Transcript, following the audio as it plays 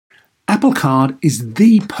Apple Card is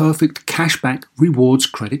the perfect cashback rewards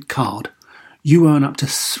credit card. You earn up to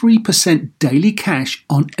 3% daily cash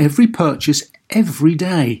on every purchase every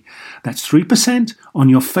day. That's 3% on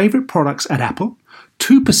your favorite products at Apple,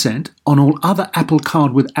 2% on all other Apple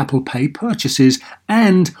Card with Apple Pay purchases,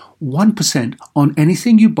 and 1% on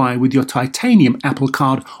anything you buy with your titanium Apple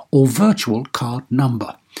Card or virtual card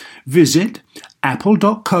number. Visit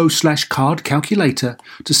apple.co/card calculator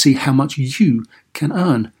to see how much you can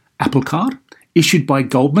earn. Apple Card, issued by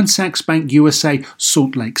Goldman Sachs Bank USA,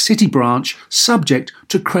 Salt Lake City branch, subject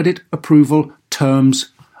to credit approval.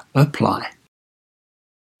 Terms apply.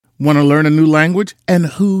 Want to learn a new language? And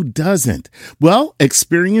who doesn't? Well,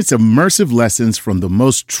 experience immersive lessons from the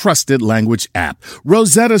most trusted language app,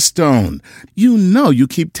 Rosetta Stone. You know you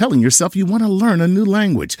keep telling yourself you want to learn a new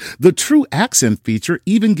language. The True Accent feature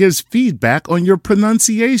even gives feedback on your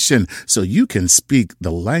pronunciation so you can speak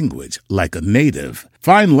the language like a native.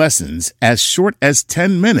 Find lessons as short as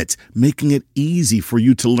 10 minutes, making it easy for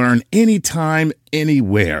you to learn anytime,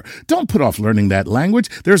 anywhere. Don't put off learning that language.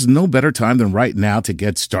 There's no better time than right now to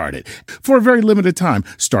get started. For a very limited time,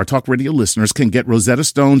 Star Talk Radio listeners can get Rosetta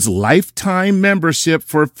Stone's lifetime membership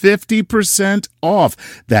for 50% off.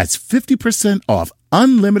 That's 50% off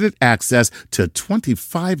unlimited access to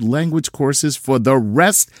 25 language courses for the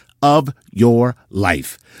rest of your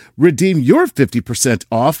life. Redeem your 50%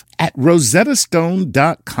 off at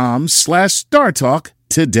rosettastone.com/StarTalk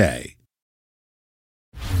today.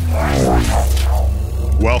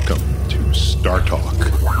 Welcome to Star Talk,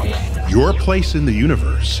 your place in the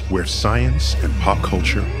universe where science and pop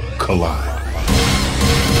culture collide.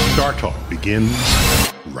 Star Talk begins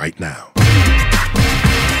right now.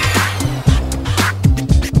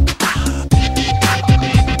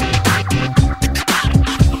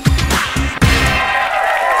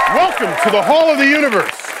 Welcome to the Hall of the Universe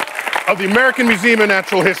of the American Museum of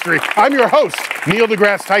Natural History. I'm your host, Neil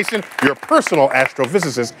deGrasse Tyson, your personal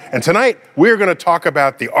astrophysicist, and tonight we're going to talk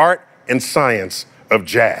about the art and science of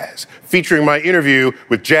jazz, featuring my interview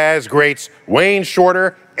with jazz greats Wayne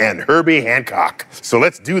Shorter and Herbie Hancock. So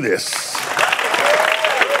let's do this.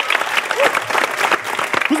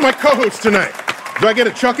 Who's my co-host tonight? Do I get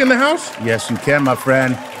a Chuck in the house? Yes, you can, my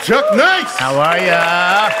friend. Chuck Nice! How are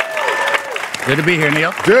ya? Good to be here,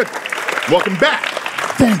 Neil. Good. Welcome back.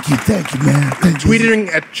 Thank you, man. Thank you.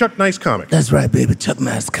 Tweeting at Chuck Nice Comic. That's right, baby. Chuck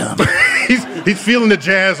Nice Comic. He's feeling the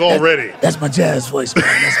jazz already. That's my jazz voice, man.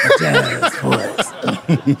 That's my jazz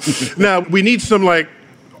voice. Now, we need some,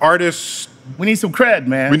 artists. We need some cred,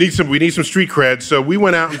 man. We need some street cred. So we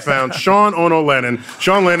went out and found Sean Ono Lennon.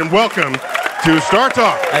 Sean Lennon, welcome to Star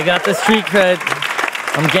Talk. I got the street cred.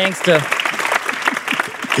 I'm gangsta.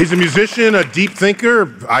 He's a musician, a deep thinker.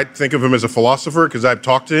 I think of him as a philosopher because I've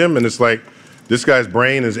talked to him, and it's like this guy's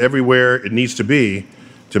brain is everywhere it needs to be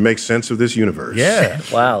to make sense of this universe. Yeah.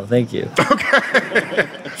 Wow, thank you. Okay.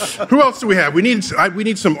 Who else do we have? We need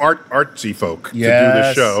some artsy folk to do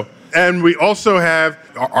Yes. this show. And we also have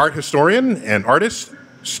our art historian and artist,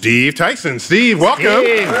 Steve Tyson. Steve, welcome.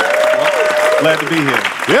 Steve. Glad to be here.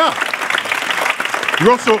 Yeah.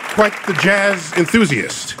 You're also quite the jazz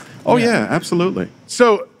enthusiast. Oh, yeah, absolutely.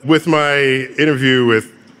 So, with my interview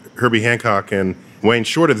with Herbie Hancock and Wayne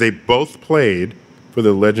Shorter, they both played for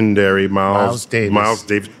the legendary Miles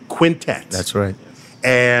Davis Quintet. That's right.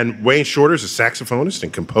 And Wayne Shorter is a saxophonist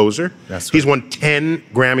and composer. That's right. He's won 10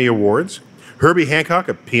 Grammy Awards. Herbie Hancock,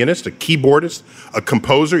 a pianist, a keyboardist, a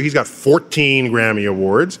composer. He's got 14 Grammy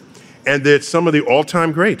Awards. And they're some of the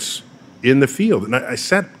all-time greats in the field. And I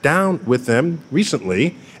sat down with them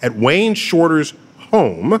recently at Wayne Shorter's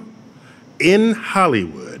home in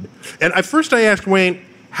Hollywood. And I asked Wayne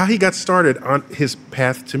how he got started on his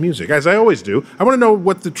path to music. As I always do, I want to know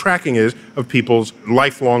what the tracking is of people's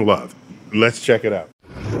lifelong love. Let's check it out.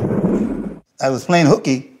 I was playing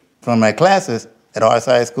hooky from my classes at Arts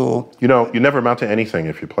High School. You know, you never amount to anything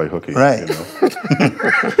if you play hooky. Right. You know?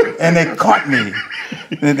 And they caught me.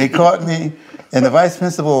 And the vice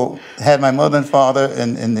principal had my mother and father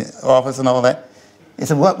in the office and all that. He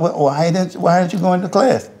said, why didn't you go into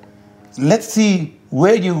class? Let's see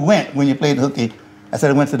where you went when you played hooky. I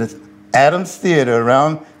said I went to the Adams Theater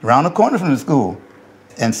around the corner from the school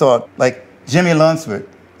and saw Jimmy Lunsford,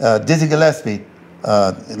 Dizzy Gillespie,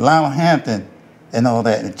 Lionel Hampton, and all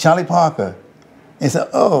that, and Charlie Parker. And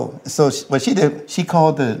said, so what she did, she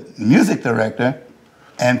called the music director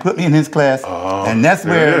and put me in his class, and that's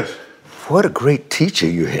where. What a great teacher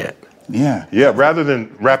you had. Yeah. Yeah, rather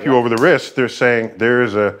than wrap you over the wrist, they're saying there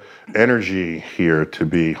is a energy here to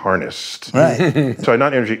be harnessed. Right. Sorry,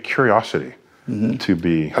 not energy, curiosity to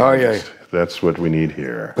be harnessed. yeah. That's what we need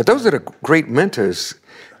here. But those are the great mentors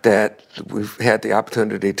that we've had the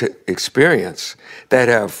opportunity to experience that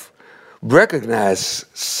have recognized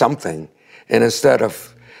something, and instead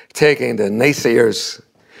of taking the naysayers'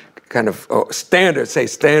 kind of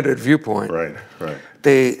standard viewpoint, Right.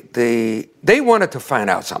 they wanted to find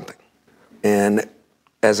out something, and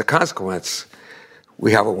as a consequence,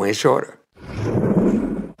 we have a Wayne Shorter.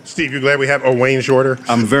 Steve, you glad we have a Wayne Shorter?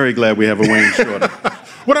 I'm very glad we have a Wayne Shorter.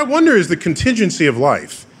 What I wonder is the contingency of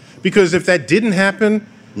life. Because if that didn't happen,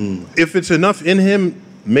 if it's enough in him,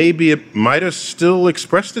 maybe it might have still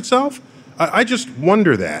expressed itself. I just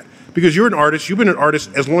wonder that. Because you're an artist, you've been an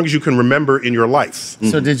artist as long as you can remember in your life.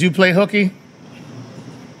 So did you play hooky?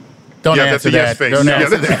 Don't Yeah, answer that's a yes that. face. Don't Yeah,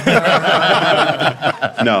 answer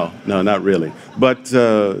that. No, not really. But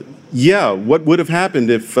what would have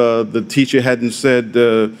happened if the teacher hadn't said,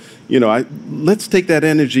 let's take that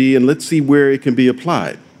energy and let's see where it can be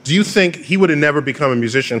applied? Do you think he would have never become a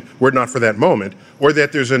musician were it not for that moment? Or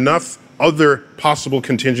that there's enough other possible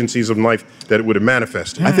contingencies of life that it would have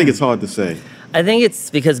manifested? I think it's hard to say. I think it's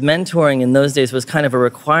because mentoring in those days was kind of a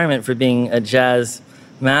requirement for being a jazz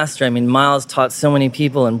master. I mean, Miles taught so many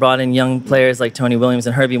people and brought in young players like Tony Williams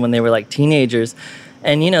and Herbie when they were like teenagers.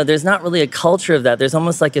 And, there's not really a culture of that. There's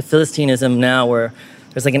almost like a Philistinism now where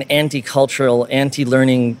there's like an anti-cultural,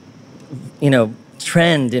 anti-learning,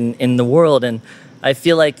 trend in the world. And I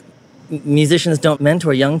feel like musicians don't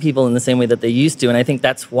mentor young people in the same way that they used to. And I think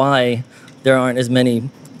that's why there aren't as many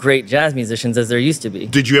great jazz musicians as there used to be.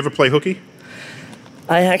 Did you ever play hooky?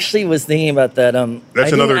 I actually was thinking about that.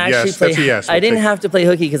 That's another yes. That's a yes. I didn't have to play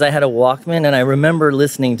hooky because I had a Walkman, and I remember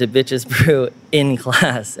listening to Bitches Brew in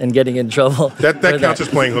class and getting in trouble. That counts as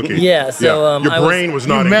playing hooky. Yeah, so your brain was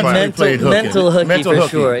not in class. Mental hooky for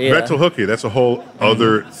sure. Yeah. Mental hooky. That's a whole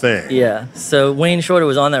other thing. Yeah. So Wayne Shorter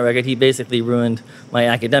was on that record. He basically ruined my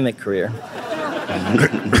academic career.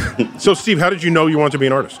 So Steve, how did you know you wanted to be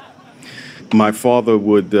an artist? My father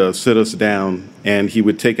would sit us down and he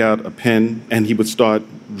would take out a pen and he would start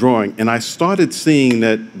drawing. And I started seeing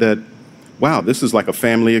that wow, this is like a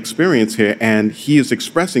family experience here. And he is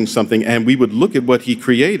expressing something. And we would look at what he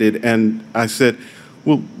created. And I said,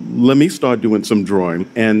 well, let me start doing some drawing.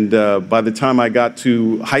 And by the time I got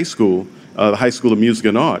to high school, the High School of Music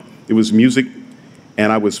and Art, it was music.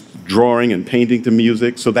 And I was drawing and painting to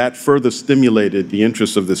music. So that further stimulated the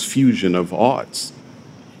interest of this fusion of arts.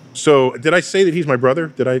 So, did I say that he's my brother?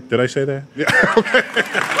 Did I say that? Yeah.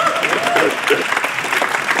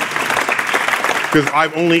 Because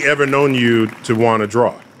I've only ever known you to want to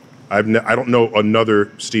draw. I don't know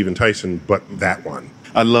another Steven Tyson but that one.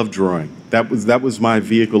 I love drawing. That was my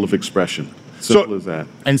vehicle of expression. Simple as that.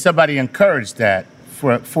 And somebody encouraged that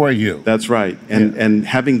for you. That's right. And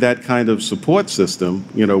having that kind of support system,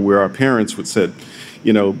 where our parents would said,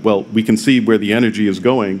 well, we can see where the energy is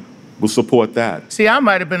going. We'll support that. See, I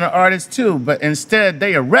might have been an artist too, but instead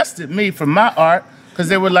they arrested me for my art because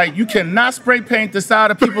they were like, you cannot spray paint the side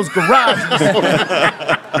of people's garages.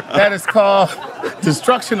 That is called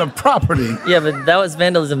destruction of property. Yeah, but that was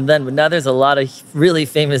vandalism then. But now there's a lot of really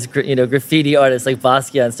famous, graffiti artists like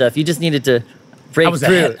Basquiat and stuff. You just needed to break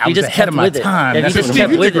through. I was ahead of my time. Yeah, But Steve,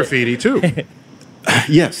 you did graffiti too.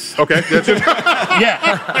 Yes. Okay. That's it.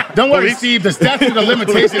 Yeah. Don't worry, Steve. The statute of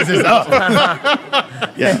limitations is up.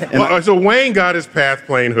 Yeah. So Wayne got his path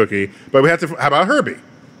playing hooky, but we have to. How about Herbie?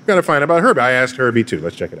 We got to find out about Herbie. I asked Herbie too.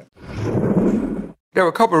 Let's check it out. There were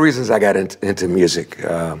a couple of reasons I got into music.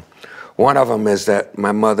 One of them is that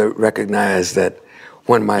my mother recognized that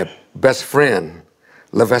when my best friend,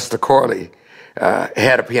 Levester Corley,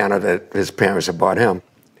 had a piano that his parents had bought him,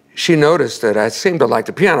 she noticed that I seemed to like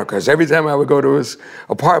the piano because every time I would go to his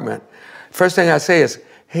apartment, first thing I say is,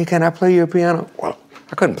 hey, can I play your piano? Well,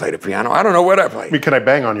 I couldn't play the piano. I don't know what I play. Can I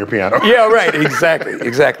bang on your piano? Yeah, right,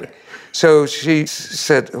 exactly. So she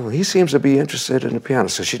said, oh, he seems to be interested in the piano.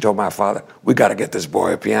 So she told my father, we got to get this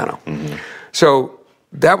boy a piano. Mm-hmm. So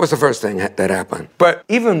that was the first thing that happened. But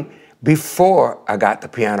even before I got the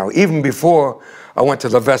piano, even before I went to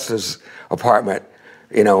Levester's apartment,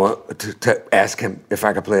 to ask him if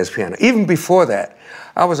I could play his piano. Even before that,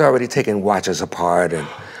 I was already taking watches apart and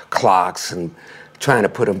clocks and trying to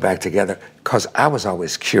put them back together because I was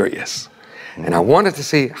always curious. And I wanted to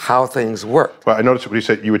see how things worked. Well, I noticed what you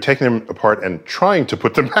said. You were taking them apart and trying to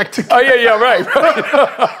put them back together. Oh, yeah, right.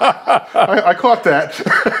 I caught that.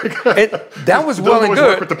 That was well and good.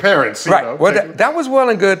 Work with the parents. Right. Well, that was well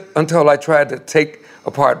and good until I tried to take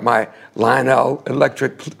apart my Lionel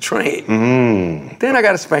electric train. Mm. Then I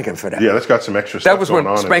got a spanking for that. Yeah, that's got some extra stuff going on. That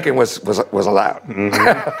was when spanking was allowed.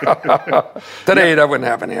 Mm-hmm. Today, that wouldn't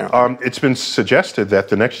happen. It's been suggested that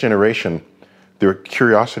the next generation, their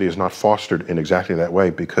curiosity is not fostered in exactly that way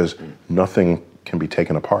because nothing can be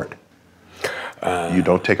taken apart. You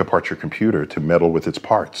don't take apart your computer to meddle with its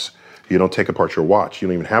parts. You don't take apart your watch. You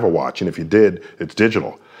don't even have a watch. And if you did, it's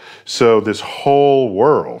digital. So this whole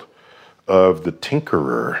world of the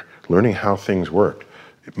tinkerer, learning how things work,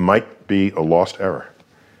 it might be a lost era.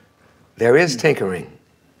 There is tinkering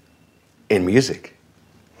in music.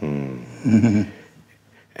 And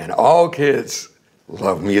all kids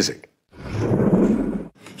love music.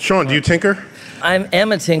 Sean, do you tinker? I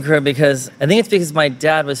am a tinkerer because I think it's because my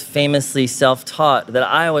dad was famously self-taught that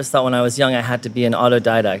I always thought when I was young I had to be an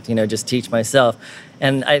autodidact, just teach myself.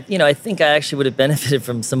 And I think I actually would have benefited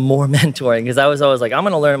from some more mentoring because I was always like, I'm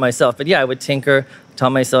going to learn it myself. But yeah, I would tinker, taught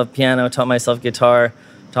myself piano, taught myself guitar,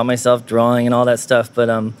 taught myself drawing and all that stuff. But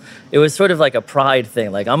it was sort of like a pride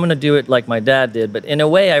thing. Like, I'm going to do it like my dad did. But in a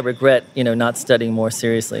way, I regret, not studying more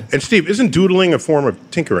seriously. And Steve, isn't doodling a form of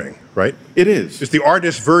tinkering, right? It is. It's the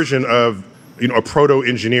artist's version of a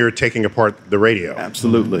proto-engineer taking apart the radio.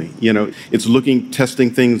 Absolutely. It's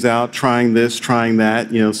testing things out, trying this, trying that,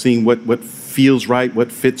 seeing what feels right,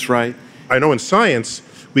 what fits right. I know in science,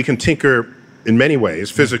 we can tinker in many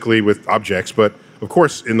ways, physically with objects, but of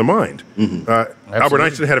course in the mind. Albert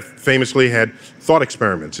Einstein famously had thought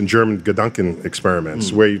experiments and German Gedanken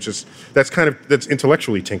experiments where that's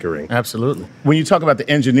intellectually tinkering. Absolutely. When you talk about the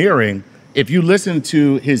engineering, if you listen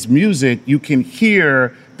to his music, you can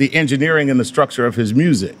hear the engineering and the structure of his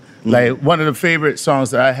music. Like, one of the favorite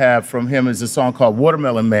songs that I have from him is a song called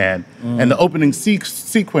Watermelon Man. And the opening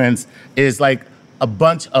sequence is like a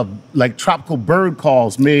bunch of like tropical bird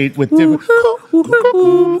calls made with different...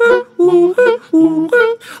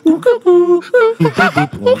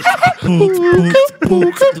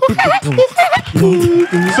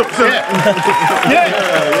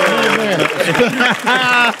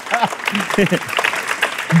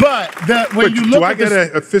 But when you look do I get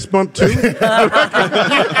a fist bump too?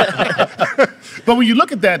 But when you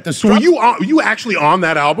look at that, So were you actually on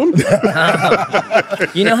that album?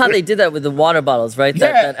 You know how they did that with the water bottles, right?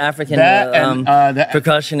 That African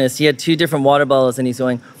percussionist, he had two different water bottles and he's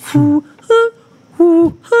going,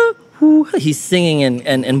 he's singing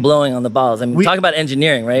and blowing on the bottles. I mean, talk about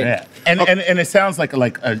engineering, right? Yeah. And it sounds like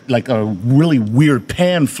a really weird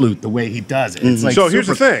pan flute the way he does it. It's like so here's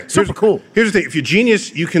the thing. Super cool. Here's the thing. If you're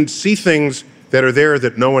genius, you can see things that are there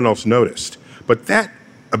that no one else noticed. But that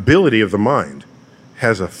ability of the mind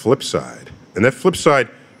has a flip side. And that flip side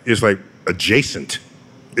is like adjacent.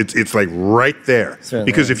 It's like right there. Certainly.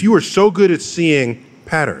 Because if you are so good at seeing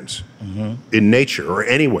patterns in nature or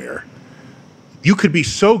anywhere, you could be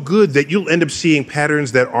so good that you'll end up seeing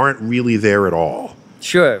patterns that aren't really there at all.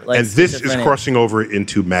 Sure. Like and this is crossing over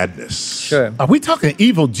into madness. Sure. Are we talking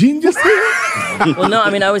evil genius here? Well, no, I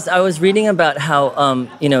mean, I was reading about how,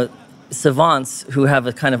 savants who have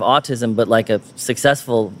a kind of autism, but like a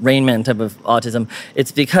successful Rain Man type of autism,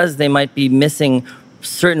 it's because they might be missing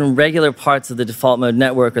certain regular parts of the default mode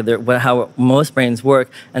network or how most brains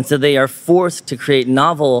work. And so they are forced to create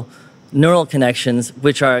novel neural connections,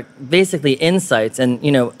 which are basically insights. And,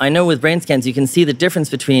 I know with brain scans, you can see the difference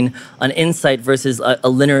between an insight versus a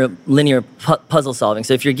linear puzzle solving.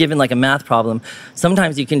 So if you're given like a math problem,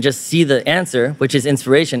 sometimes you can just see the answer, which is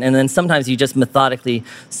inspiration, and then sometimes you just methodically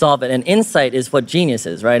solve it. And insight is what genius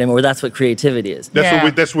is, right? Or that's what creativity is.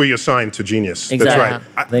 That's where you assign to genius. Exactly. That's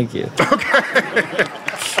right. Thank you.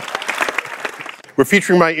 We're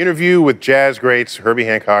featuring my interview with jazz greats Herbie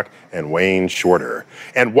Hancock and Wayne Shorter.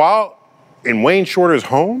 And while in Wayne Shorter's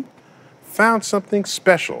home, found something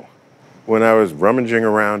special when I was rummaging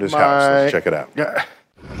around his house. Let's check it out.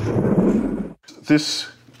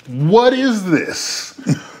 What is this?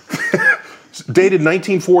 Dated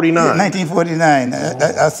 1949. 1949.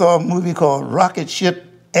 I saw a movie called Rocket Ship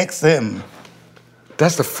XM.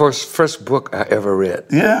 That's the first book I ever read.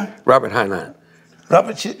 Yeah? Robert Heinlein.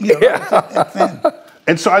 Rocket Ship, XM.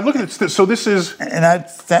 And so I look at it, so this is... And I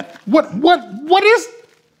sat... What?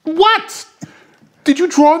 Did you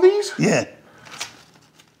draw these? Yeah.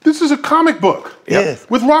 This is a comic book. Yes.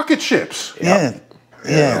 With rocket ships. Yeah.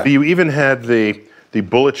 Yeah. You even had the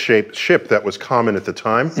bullet-shaped ship that was common at the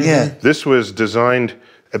time. Yeah. This was designed,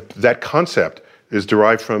 that concept is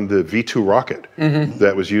derived from the V-2 rocket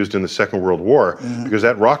that was used in the Second World War, because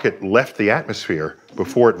that rocket left the atmosphere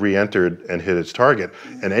before it re-entered and hit its target.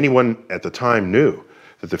 And anyone at the time knew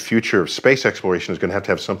that the future of space exploration is going to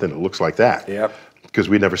have something that looks like that. Yep. Because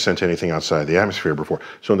we never sent anything outside the atmosphere before.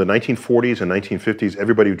 So in the 1940s and 1950s,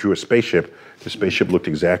 everybody who drew a spaceship, the spaceship looked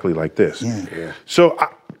exactly like this. Yeah. So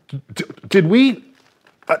did we,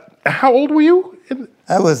 how old were you?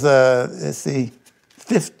 I was,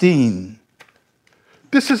 15.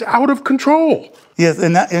 This is out of control. Yes,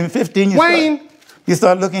 in 15 Wayne! You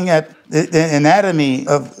start looking at the anatomy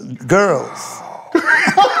of girls.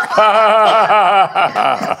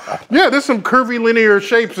 Yeah, there's some curvy linear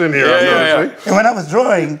shapes in here. I'm noticing. And when I was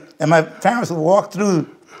drawing, and my parents would walk through,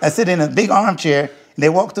 I sit in a big armchair, and they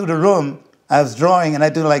walk through the room. I was drawing, and I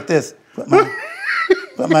do like this. Put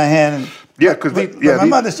my hand in. Yeah, because my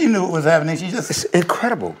mother, she knew what was happening. She just... It's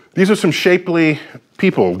incredible. These are some shapely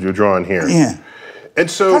people you're drawing here. Yeah. And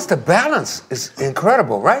so... Plus the balance is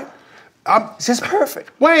incredible, right? It's just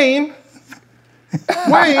perfect. Wayne!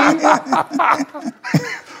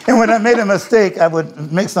 And when I made a mistake, I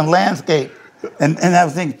would make some landscape. And I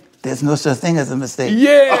was thinking, there's no such thing as a mistake.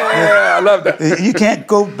 Yeah, I love that. You can't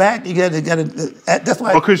go back. You gotta. That's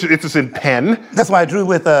why. Because it's in pen. That's why I drew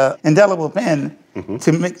with an indelible pen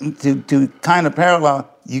to kind of parallel.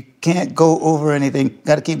 You can't go over anything.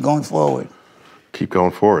 Got to keep going forward. Keep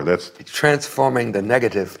going forward. That's Transforming the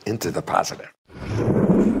negative into the positive.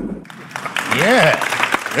 Yeah.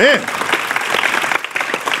 man.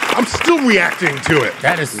 I'm still reacting to it.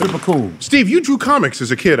 That is super cool. Steve, you drew comics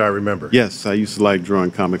as a kid, I remember. Yes, I used to like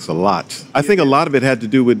drawing comics a lot. I think a lot of it had to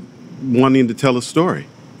do with wanting to tell a story,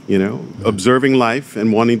 you know, observing life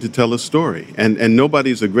and wanting to tell a story. And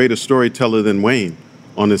nobody's a greater storyteller than Wayne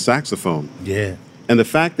on his saxophone. Yeah. And the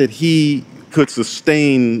fact that he could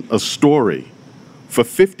sustain a story for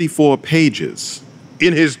 54 pages.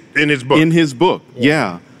 In his book. In his book,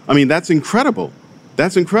 yeah. I mean, that's incredible.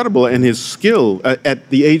 That's incredible. And his skill at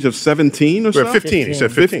the age of 17 or so? 15. He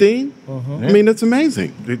said 15. 15? I mean, that's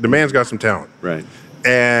amazing. The man's got some talent. Right.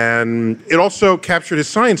 And it also captured his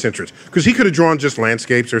science interest because he could have drawn just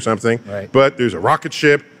landscapes or something. Right. But there's a rocket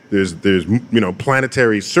ship. There's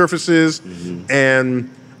planetary surfaces, and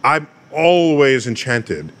I'm always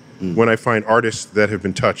enchanted when I find artists that have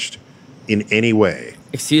been touched in any way.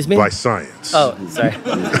 Excuse me? By science. Oh, sorry.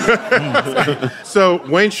 So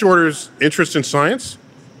Wayne Shorter's interest in science,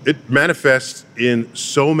 it manifests in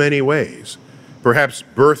so many ways. Perhaps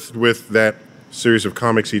birthed with that series of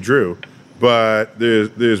comics he drew, but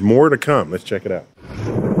there's more to come. Let's check it out.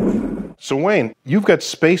 So Wayne, you've got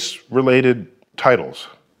space-related titles.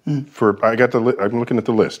 I'm looking at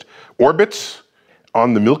the list. Orbits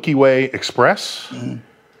on the Milky Way Express,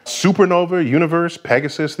 Supernova, Universe,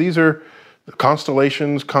 Pegasus. These are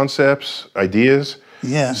constellations, concepts, ideas.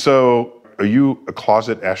 Yeah. So are you a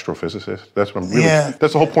closet astrophysicist? That's what I'm really. Yeah.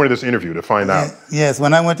 That's the whole point of this interview, to find out. Yes.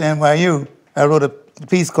 When I went to NYU, I wrote a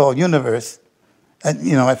piece called Universe.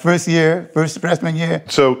 My first freshman year.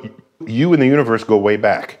 So you and the universe go way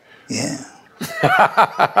back. Yeah.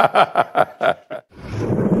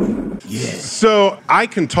 So I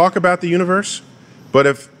can talk about the universe, but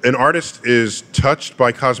if an artist is touched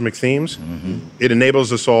by cosmic themes, it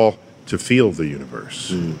enables us all to feel the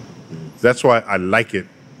universe. That's why I like it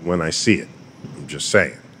when I see it. I'm just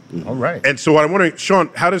saying. All right. And so what I'm wondering, Sean,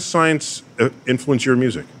 how does science influence your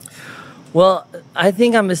music? Well, I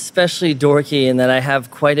think I'm especially dorky in that I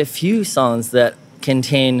have quite a few songs that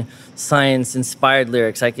contain science-inspired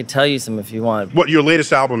lyrics. I could tell you some if you want. What, your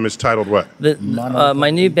latest album is titled what? My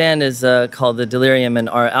new band is called The Delirium, and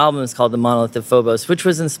our album is called The Monolith of Phobos, which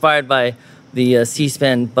was inspired by the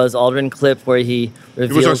C-SPAN Buzz Aldrin clip where he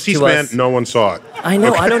reveals It was on to C-SPAN, us... no one saw it. I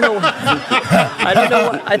know, I don't know. I don't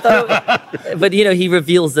know. I thought, but he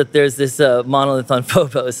reveals that there's this monolith on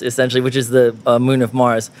Phobos, essentially, which is the moon of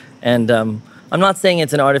Mars. And I'm not saying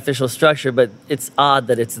it's an artificial structure, but it's odd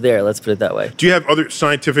that it's there. Let's put it that way. Do you have other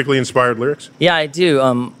scientifically inspired lyrics? Yeah, I do.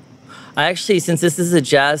 I actually, since this is a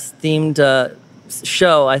jazz-themed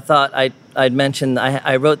show, I thought I'd mention,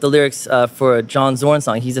 I wrote the lyrics for a John Zorn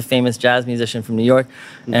song. He's a famous jazz musician from New York.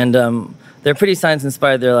 And they're pretty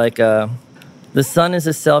science-inspired. They're like, the sun is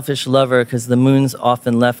a selfish lover because the moon's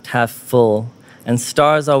often left half full, and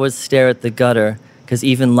stars always stare at the gutter because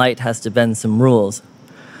even light has to bend some rules.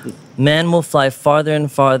 Man will fly farther and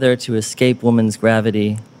farther to escape woman's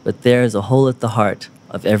gravity, but there is a hole at the heart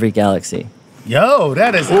of every galaxy. Yo,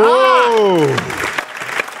 that is Whoa!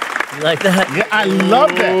 You like that? Yeah, I love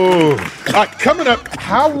that. Coming up,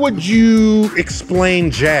 how would you explain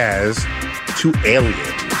jazz to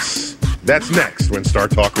aliens? That's next when Star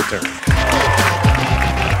Talk returns.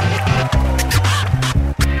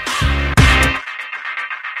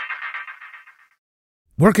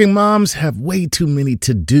 Working moms have way too many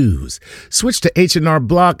to-dos. Switch to H&R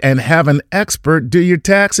Block and have an expert do your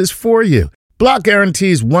taxes for you. Block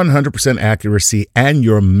guarantees 100% accuracy and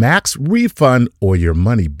your max refund or your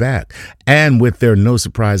money back. And with their no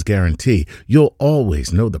surprise guarantee, you'll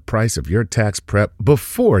always know the price of your tax prep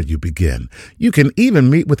before you begin. You can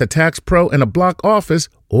even meet with a tax pro in a Block office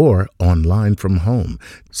or online from home.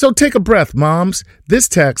 So take a breath, moms. This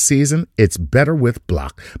tax season, it's better with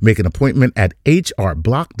Block. Make an appointment at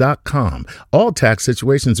hrblock.com. All tax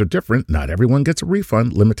situations are different. Not everyone gets a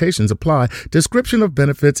refund. Limitations apply. Description of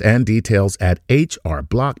benefits and details at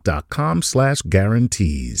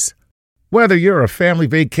hrblock.com/guarantees. Whether you're a family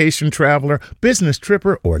vacation traveler, business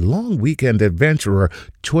tripper, or long weekend adventurer,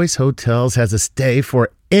 Choice Hotels has a stay for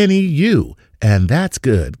any you. And that's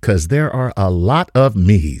good, because there are a lot of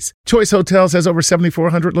me's. Choice Hotels has over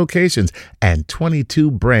 7,400 locations and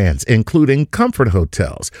 22 brands, including Comfort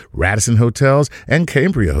Hotels, Radisson Hotels, and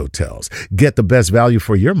Cambria Hotels. Get the best value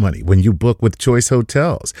for your money when you book with Choice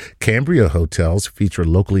Hotels. Cambria Hotels feature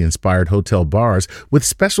locally inspired hotel bars with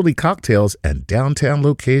specialty cocktails and downtown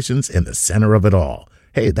locations in the center of it all.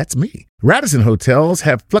 Hey, that's me. Radisson Hotels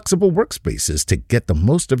have flexible workspaces to get the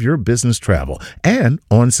most of your business travel and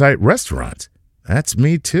on-site restaurants. That's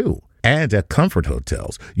me too. And at Comfort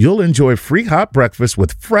Hotels, you'll enjoy free hot breakfast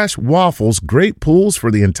with fresh waffles, great pools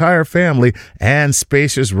for the entire family, and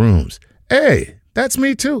spacious rooms. Hey, that's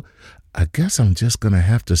me too. I guess I'm just going to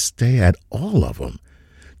have to stay at all of them.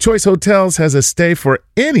 Choice Hotels has a stay for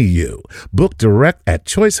any you. Book direct at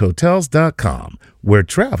choicehotels.com, where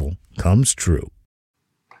travel comes true.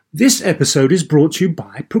 This episode is brought to you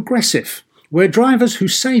by Progressive, where drivers who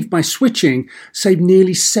save by switching save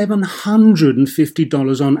nearly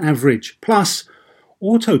 $750 on average. Plus,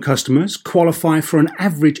 auto customers qualify for an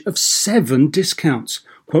average of 7 discounts.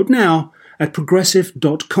 Quote now at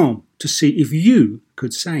progressive.com to see if you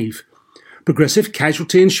could save. Progressive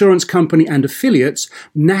Casualty Insurance Company and affiliates,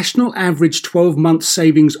 national average 12-month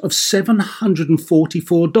savings of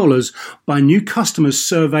 $744 by new customers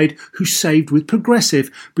surveyed who saved with Progressive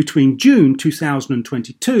between June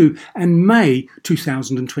 2022 and May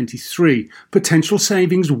 2023. Potential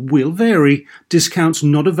savings will vary. Discounts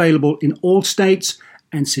not available in all states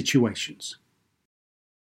and situations.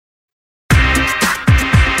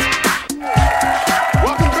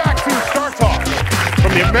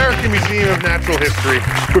 From the American Museum of Natural History,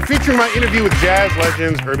 we're featuring my interview with jazz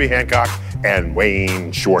legends Herbie Hancock and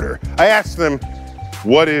Wayne Shorter. I asked them,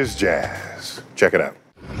 what is jazz? Check it out.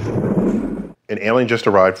 An alien just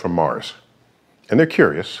arrived from Mars, and they're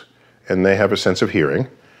curious, and they have a sense of hearing,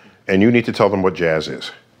 and you need to tell them what jazz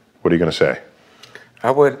is. What are you going to say?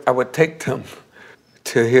 I would take them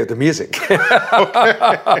to hear the music.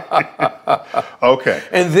 Okay.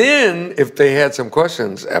 And then, if they had some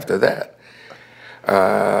questions after that,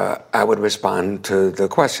 I would respond to the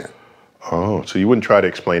question. Oh, so you wouldn't try to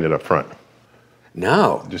explain it up front?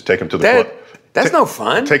 No. Just take them to the club. That's no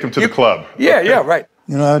fun. Take them to the club. Yeah, okay. Yeah, right.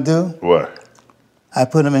 You know what I do? What? I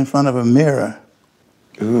put them in front of a mirror.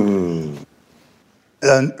 Ooh.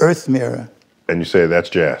 An earth mirror. And you say, that's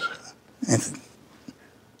jazz.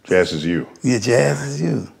 Jazz is you. Yeah, jazz is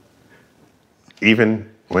you. Even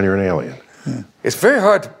when you're an alien. Yeah. It's very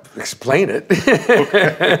hard to explain it.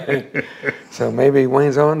 Okay. So maybe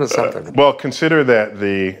Wayne's on to something. Well, consider that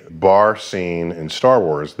the bar scene in Star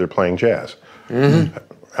Wars, they're playing jazz. Mm-hmm.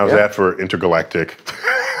 How's that for intergalactic?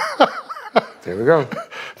 There we go.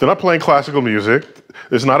 They're not playing classical music.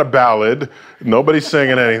 It's not a ballad. Nobody's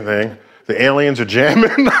singing anything. The aliens are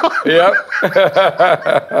jamming Yep.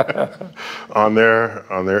 on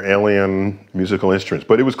their alien musical instruments.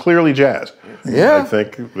 But it was clearly jazz. Yeah. I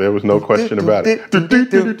think there was no question about it.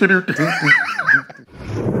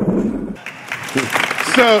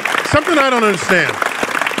 So, something I don't understand.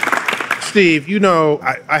 Steve, you know,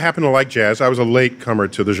 I happen to like jazz. I was a latecomer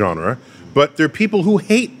to the genre. But there are people who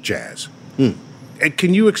hate jazz. And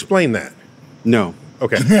can you explain that? No.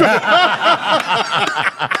 Okay.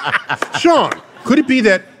 Sean, could it be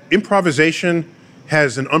that improvisation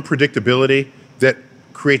has an unpredictability that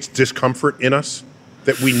creates discomfort in us?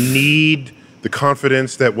 That we need the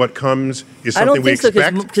confidence that what comes is something we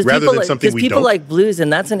expect rather than something we don't? Because people like blues,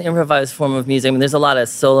 and that's an improvised form of music. I mean, there's a lot of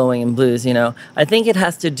soloing in blues, you know. I think it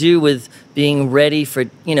has to do with being ready for,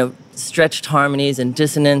 you know, stretched harmonies and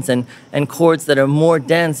dissonance and chords that are more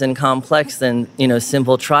dense and complex than, you know,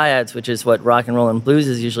 simple triads, which is what rock and roll and blues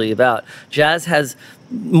is usually about. Jazz has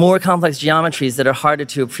more complex geometries that are harder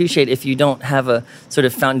to appreciate if you don't have a sort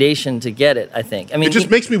of foundation to get it, I think. I mean, it just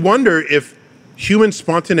makes me wonder if human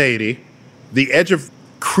spontaneity, the edge of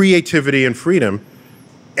creativity and freedom,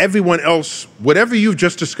 everyone else, whatever you've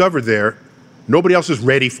just discovered there, nobody else is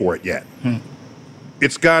ready for it yet.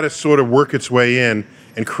 It's got to sort of work its way in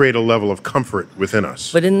and create a level of comfort within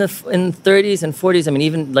us. But in the 30s and 40s, I mean,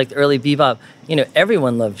 even like the early bebop, you know,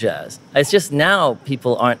 everyone loved jazz. It's just now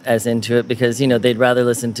people aren't as into it because, you know, they'd rather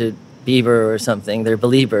listen to Bieber or something. They're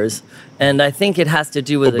believers. And I think it has to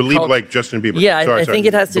do with believe like Justin Bieber. Yeah, Sorry, I think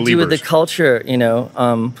it has to do with the Believers. culture, you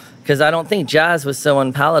know, because I don't think jazz was so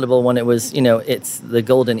unpalatable when it was, you know, it's the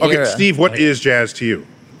golden Okay, era. Steve, what is jazz to you?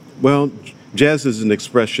 Well, jazz is an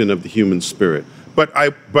expression of the human spirit. But I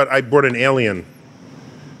brought an alien.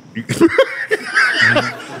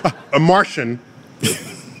 A Martian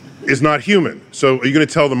is not human. So are you going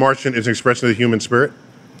to tell the Martian is an expression of the human spirit?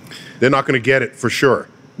 They're not going to get it for sure.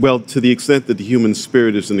 Well, to the extent that the human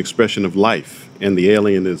spirit is an expression of life and the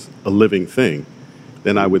alien is a living thing,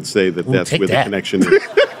 then I would say that that's take where that. the connection is.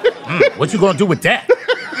 What you gonna do with that?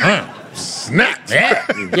 Snap! Yeah.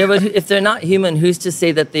 Yeah, but if they're not human, who's to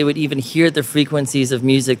say that they would even hear the frequencies of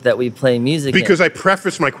music that we play music Because in? I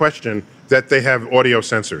prefaced my question that they have audio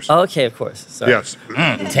sensors. Okay, of course. Sorry. Yes.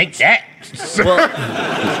 Take that. Well,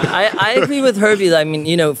 I agree with Herbie. I mean,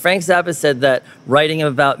 you know, Frank Zappa said that writing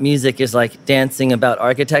about music is like dancing about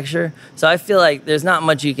architecture. So I feel like there's not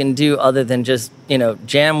much you can do other than just, you know,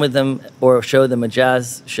 jam with them or show them a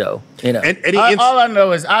jazz show, you know. And All I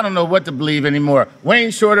know is I don't know what to believe anymore.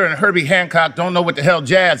 Wayne Shorter and Herbie Hancock don't know what the hell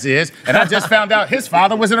jazz is, and I just found out his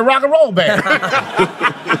father was in a rock and roll band.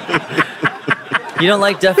 You don't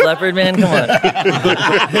like Def Leppard, man? Come on.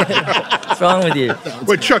 What's wrong with you?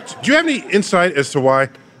 Wait, Chuck, do you have any insight as to why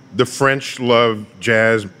the French love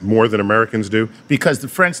jazz more than Americans do? Because the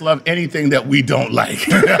French love anything that we don't like.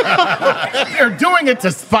 They're doing it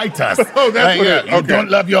to spite us. Oh, that's what it is. You Okay.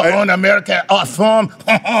 don't love your own American art form?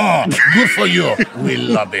 Good for you. We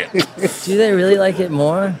love it. Do they really like it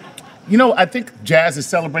more? You know, I think jazz is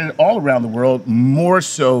celebrated all around the world more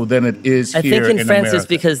so than it is I here think in France America. it's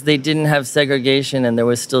because they didn't have segregation and there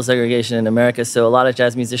was still segregation in America. So a lot of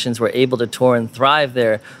jazz musicians were able to tour and thrive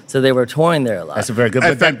there. So they were touring there a lot. That's a very good. In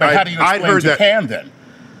But, then, fact, but how do you I'd explain heard that- Japan then?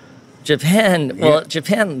 Japan, well,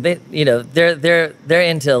 Japan, they, you know, they're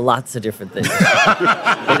into lots of different things.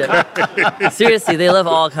 Seriously, they love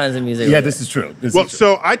all kinds of music. Yeah, over this is true. This Well, is true.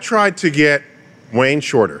 so I tried to get Wayne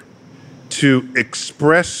Shorter to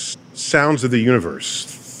express sounds of the universe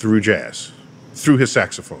through jazz, through his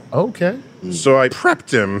saxophone. Okay. So I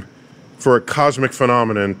prepped him for a cosmic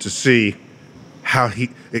phenomenon to see how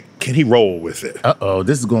can he roll with it. Uh-oh,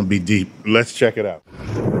 this is going to be deep. Let's check it out.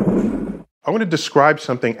 I want to describe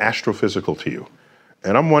something astrophysical to you.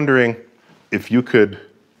 And I'm wondering if you could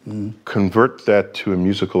convert that to a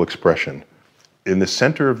musical expression. In the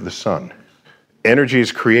center of the sun, energy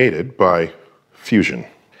is created by fusion,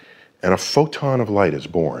 and a photon of light is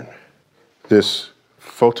born. This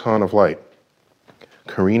photon of light,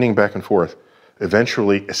 careening back and forth,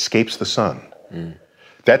 eventually escapes the sun.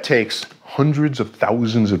 That takes hundreds of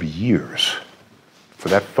thousands of years for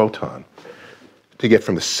that photon to get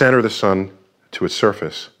from the center of the sun to its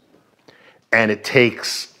surface. And it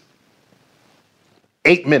takes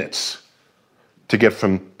 8 minutes to get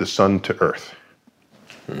from the sun to Earth.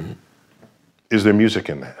 Is there music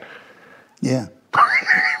in that? Yeah.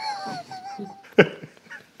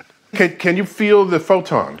 Can you feel the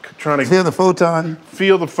photon? Trying to Feel the photon.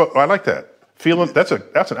 feel the I like that. Feeling that's an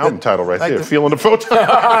album title right like there. the- Feeling the photon.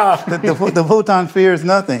 The photon fears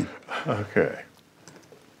nothing. Okay.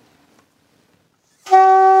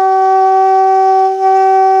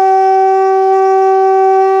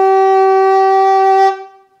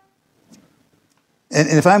 And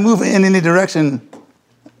if I move in any direction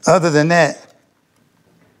other than that,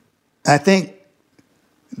 I think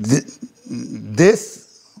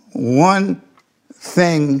this one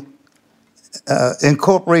thing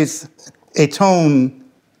incorporates a tone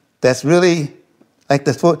that's really like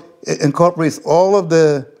it incorporates all of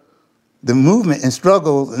the movement and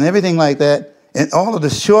struggles and everything like that, and all of the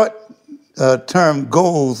short term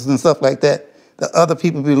goals and stuff like that other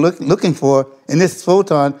people be looking for, and this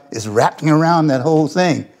photon is wrapping around that whole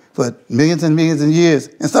thing for millions and millions of years,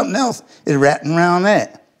 and something else is wrapping around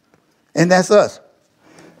that. And that's us.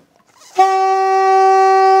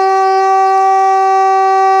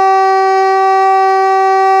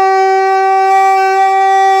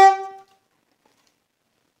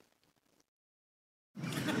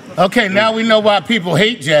 Okay, now we know why people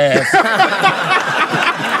hate jazz.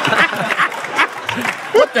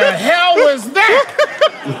 What the hell was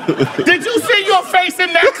that? Did you see your face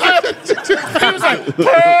in that clip? He was like,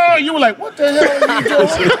 oh, you were like, what the hell are you doing?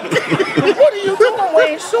 What are you doing,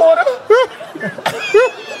 Wayne Shorter?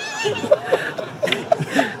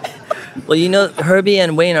 Well, you know, Herbie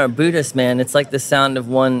and Wayne are Buddhists, man. It's like the sound of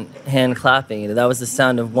one hand clapping. You know, that was the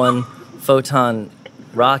sound of one photon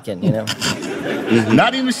rocking, you know.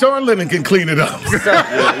 Not even Sean Lennon can clean it up.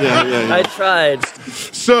 I tried.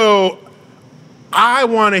 So I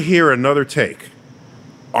want to hear another take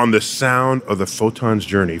on the sound of the photon's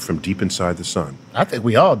journey from deep inside the sun. I think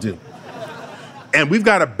we all do. And we've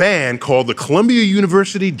got a band called the Columbia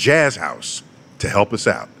University Jazz House to help us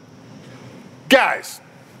out. Guys,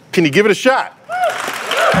 can you give it a shot?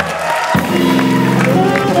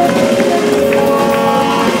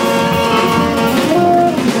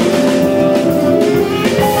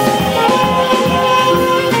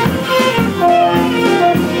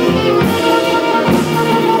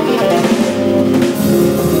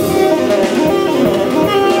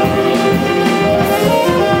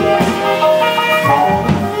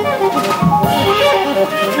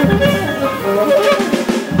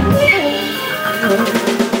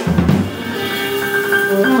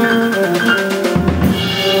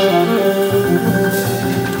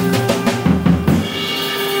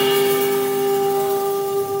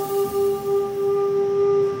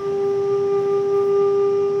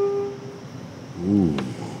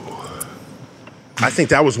 I think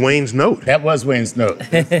that was Wayne's note. That was Wayne's note.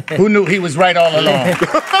 Who knew he was right all along?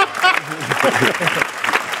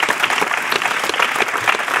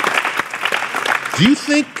 Do you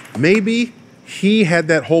think maybe he had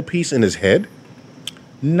that whole piece in his head?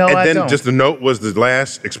 No, and I then don't. just the note was the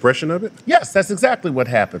last expression of it? Yes, that's exactly what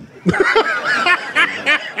happened.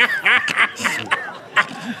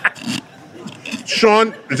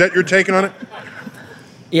 Sean, is that your take on it?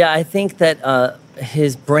 Yeah, I think that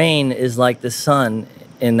his brain is like the sun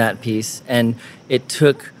in that piece, and it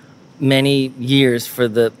took many years for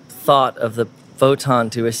the thought of the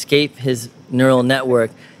photon to escape his neural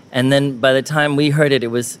network, and then by the time we heard it,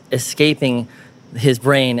 it was escaping his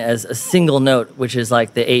brain as a single note, which is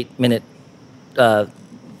like the 8-minute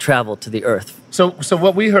travel to the Earth. So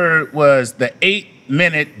what we heard was the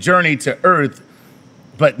 8-minute journey to Earth,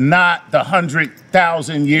 but not the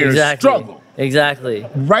 100,000 years struggle. Exactly.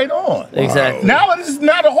 Right on. Exactly. Now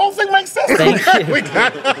the whole thing makes sense. Thank you.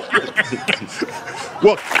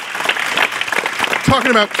 Well,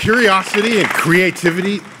 talking about curiosity and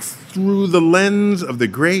creativity through the lens of the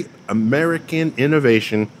great American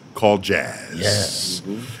innovation called jazz. Yes.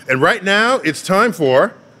 And right now, it's time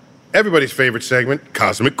for everybody's favorite segment,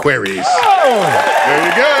 Cosmic Queries. Oh! There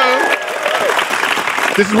you go.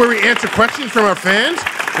 This is where we answer questions from our fans.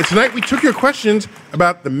 And tonight we took your questions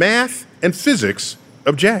about the math and physics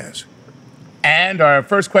of jazz. And our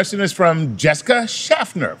first question is from Jessica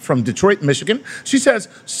Schaffner from Detroit, Michigan. She says,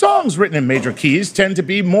 songs written in major keys tend to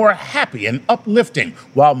be more happy and uplifting,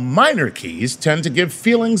 while minor keys tend to give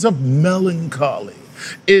feelings of melancholy.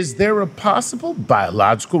 Is there a possible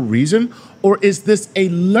biological reason, or is this a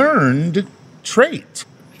learned trait?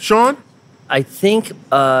 Sean? I think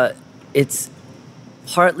it's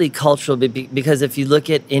partly cultural because if you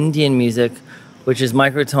look at Indian music, which is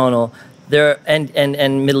microtonal,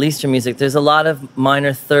 and Middle Eastern music, there's a lot of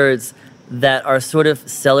minor thirds that are sort of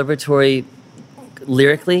celebratory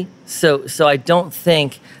lyrically. So I don't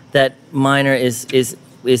think that minor is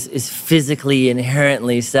physically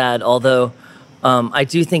inherently sad, although I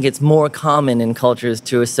do think it's more common in cultures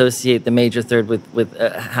to associate the major third with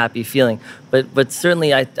a happy feeling. But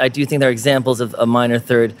certainly I do think there are examples of a minor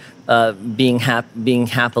third being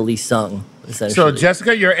happily sung. So,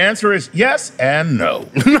 Jessica, your answer is yes and no.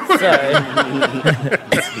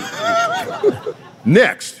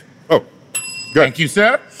 Next. Oh, good. Thank you,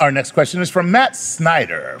 sir. Our next question is from Matt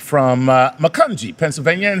Snyder from Macungie,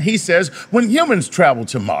 Pennsylvania, and he says, when humans travel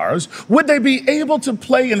to Mars, would they be able to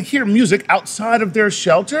play and hear music outside of their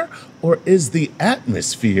shelter, or is the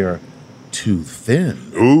atmosphere too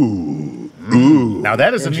thin? Ooh. Now,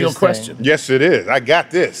 that is a real question. Yes, it is. I got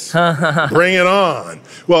this. Bring it on.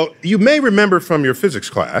 Well, you may remember from your physics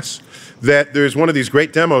class that there's one of these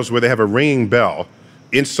great demos where they have a ringing bell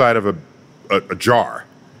inside of a jar,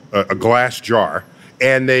 a glass jar,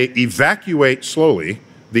 and they evacuate slowly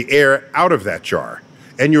the air out of that jar.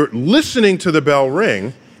 And you're listening to the bell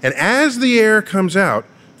ring, and as the air comes out,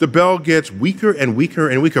 the bell gets weaker and weaker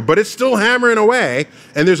and weaker, but it's still hammering away,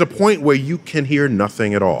 and there's a point where you can hear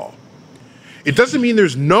nothing at all. It doesn't mean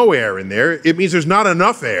there's no air in there. It means there's not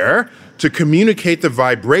enough air to communicate the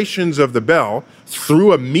vibrations of the bell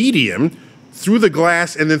through a medium, through the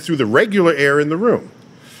glass, and then through the regular air in the room.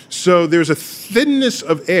 So there's a thinness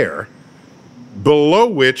of air below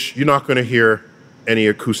which you're not going to hear any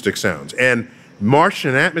acoustic sounds. And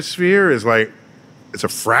Martian atmosphere is like, it's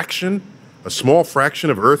a small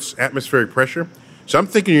fraction of Earth's atmospheric pressure. So I'm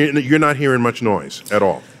thinking you're not hearing much noise at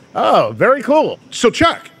all. Oh, very cool. So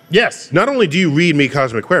Chuck. Yes. Not only do you read me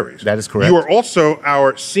Cosmic Queries. That is correct. You are also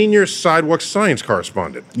our senior Sidewalk science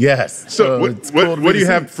correspondent. Yes. So what do you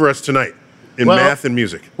have for us tonight in math and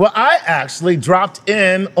music? Well, I actually dropped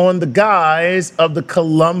in on the guys of the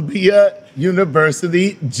Columbia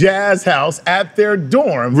University Jazz House at their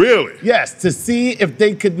dorm. Really? Yes, to see if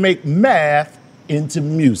they could make math into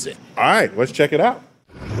music. All right, let's check it out.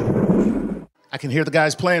 I can hear the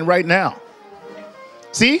guys playing right now.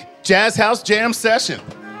 See? Jazz House Jam Session.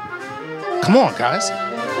 Come on, guys.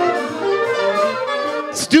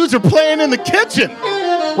 These dudes are playing in the kitchen.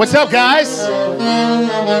 What's up, guys?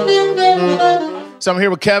 So I'm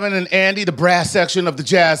here with Kevin and Andy, the brass section of the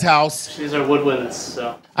Jazz House. These are woodwinds,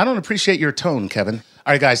 so. I don't appreciate your tone, Kevin.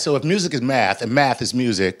 All right, guys, so if music is math and math is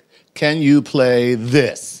music, can you play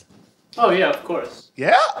this? Oh, yeah, of course.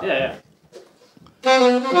 Yeah? Yeah.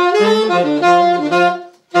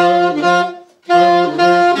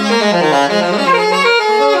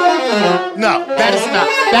 No, that's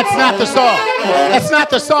not the song. That's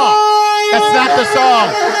not the song. That's not the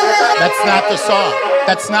song. That's not the song.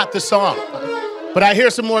 That's not the song. But I hear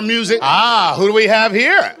some more music. Ah, who do we have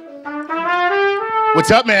here?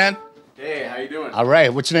 What's up, man? Hey, how you doing? All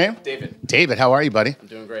right, what's your name? David. David, how are you, buddy? I'm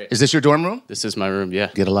doing great. Is this your dorm room? This is my room, yeah.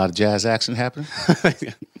 Get a lot of jazz action happening?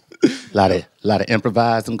 lot of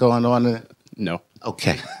improvising going on? No.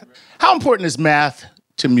 Okay. How important is math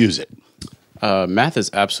to music? Math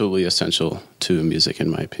is absolutely essential to music, in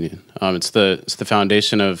my opinion. It's the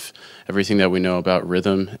foundation of everything that we know about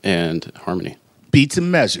rhythm and harmony. Beats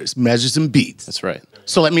and measures, measures and beats. That's right.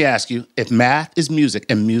 So let me ask you, if math is music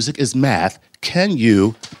and music is math, can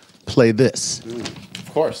you play this?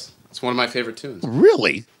 Of course. It's one of my favorite tunes.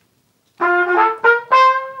 Really?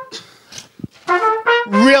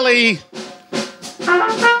 Really?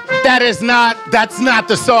 That's not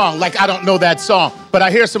the song. Like, I don't know that song. But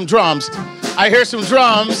I hear some drums.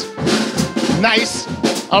 Nice.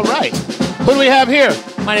 All right. Who do we have here?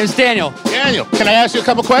 My name's Daniel. Daniel, can I ask you a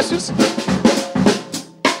couple questions?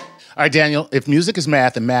 All right, Daniel, if music is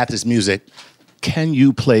math and math is music, can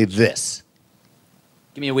you play this?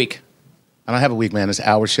 Give me a week. I don't have a week, man. It's an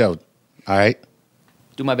hour show. All right?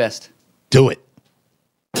 Do my best. Do it.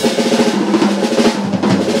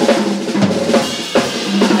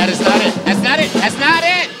 That is not it. That's not it. That's not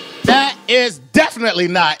it. That is definitely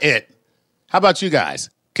not it. How about you guys?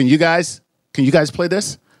 Can you guys play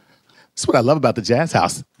this? That's what I love about the Jazz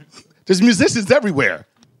House. There's musicians everywhere.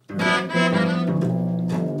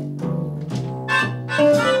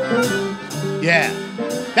 Yeah,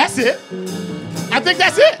 that's it. I think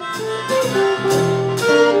that's it.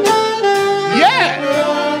 Yeah,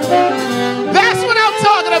 that's what I'm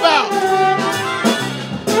talking about.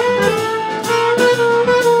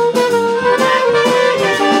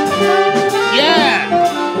 Yeah,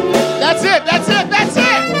 that's it, that's it, that's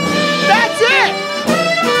it. That's it.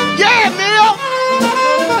 Yeah, Neil.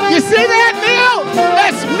 You see that, Neil?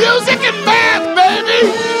 That's music and math,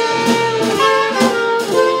 baby.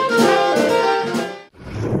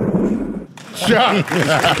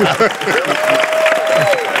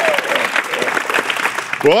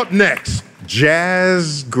 Well, up next,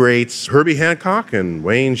 jazz greats Herbie Hancock and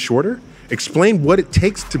Wayne Shorter explain what it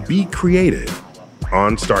takes to be creative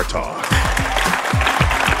on Star Talk.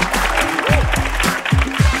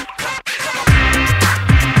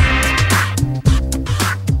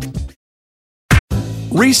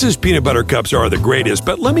 Reese's peanut butter cups are the greatest,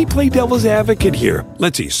 but let me play devil's advocate here.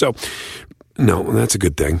 Let's see. So, no, that's a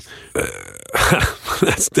good thing.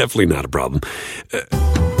 That's definitely not a problem.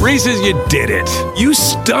 Reese's, you did it. You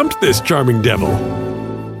stumped this charming devil.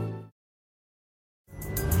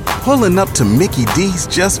 Pulling up to Mickey D's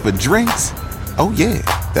just for drinks? Oh, yeah,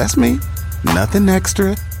 that's me. Nothing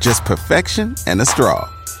extra, just perfection and a straw.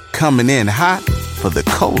 Coming in hot for the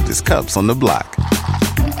coldest cups on the block.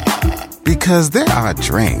 Because there are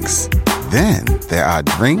drinks. Then there are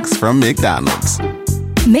drinks from McDonald's.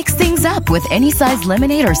 Mix things up with any size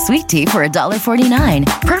lemonade or sweet tea for $1.49.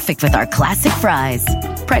 Perfect with our classic fries.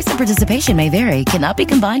 Price and participation may vary. Cannot be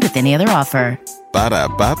combined with any other offer.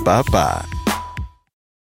 Ba-da-ba-ba-ba.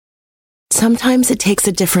 Sometimes it takes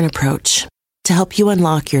a different approach to help you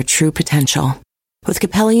unlock your true potential. With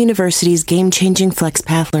Capella University's game-changing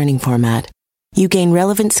FlexPath learning format, you gain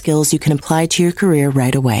relevant skills you can apply to your career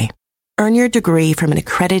right away. Earn your degree from an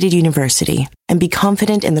accredited university and be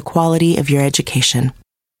confident in the quality of your education.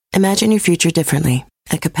 Imagine your future differently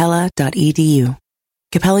at capella.edu.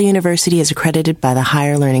 Capella University is accredited by the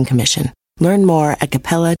Higher Learning Commission. Learn more at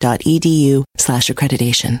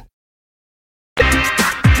capella.edu/accreditation.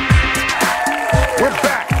 We're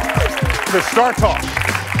back to Star Talk,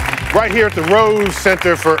 right here at the Rose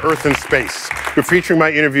Center for Earth and Space. We're featuring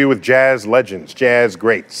my interview with jazz legends, jazz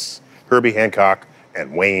greats, Herbie Hancock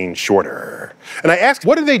and Wayne Shorter. And I asked,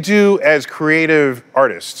 what do they do as creative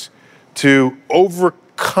artists to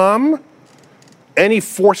overcome any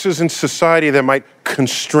forces in society that might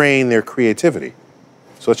constrain their creativity.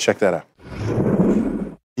 So let's check that out.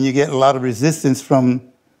 You get a lot of resistance from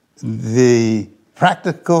the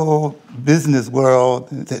practical business world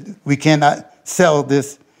that we cannot sell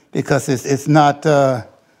this because it's not a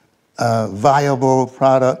viable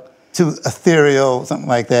product, too ethereal, something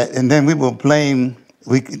like that. And then we will blame,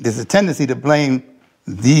 there's a tendency to blame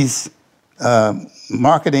these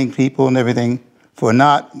marketing people and everything for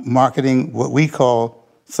not marketing what we call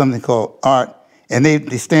something called art. And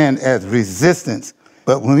they stand as resistance.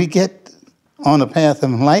 But when we get on a path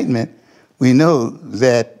of enlightenment, we know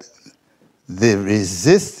that the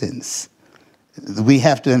resistance, we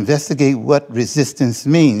have to investigate what resistance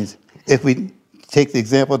means. If we take the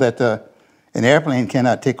example that an airplane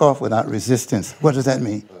cannot take off without resistance, what does that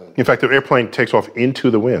mean? In fact, the airplane takes off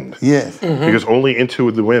into the wind. Yes. Because only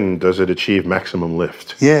into the wind does it achieve maximum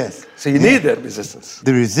lift. Yes. So you need that resistance.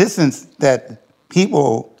 The resistance that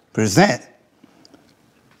people present,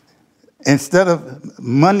 instead of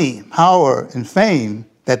money, power, and fame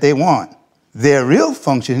that they want, their real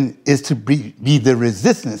function is to be the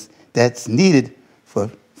resistance that's needed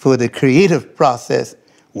for the creative process,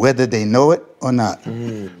 whether they know it or not.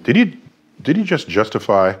 Did he just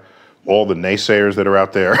justify all the naysayers that are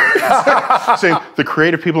out there? Saying the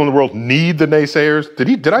creative people in the world need the naysayers?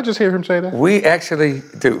 Did I just hear him say that? We actually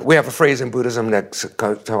do. We have a phrase in Buddhism that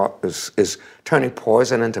is turning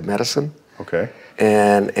poison into medicine. Okay.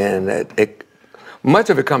 And much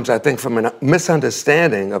of it comes, I think, from a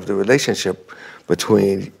misunderstanding of the relationship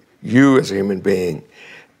between you as a human being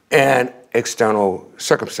and external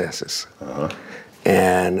circumstances.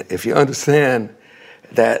 And if you understand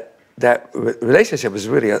that relationship is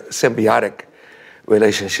really a symbiotic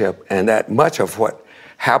relationship, and that much of what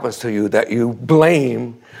happens to you that you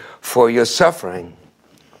blame for your suffering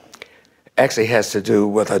actually has to do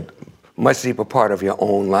with a much deeper part of your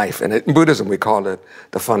own life. And in Buddhism, we call it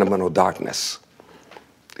the fundamental darkness,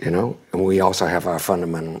 and we also have our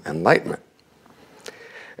fundamental enlightenment.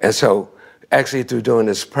 And so actually through doing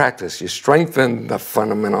this practice, you strengthen the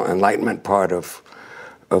fundamental enlightenment part of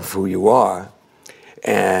who you are,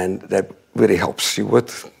 and that really helps you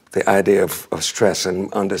with the idea of stress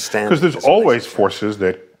and understanding. Because there's always forces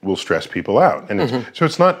that will stress people out. And so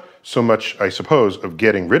it's not so much, I suppose, of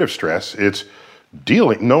getting rid of stress, it's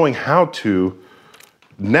knowing how to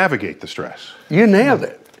navigate the stress. You nailed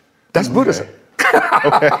it. That's Buddhism.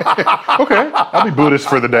 Okay. I'll be Buddhist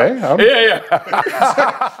for the day. Yeah.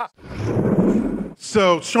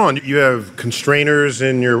 So, Sean, you have constrainers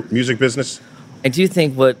in your music business? I do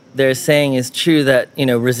think what they're saying is true, that,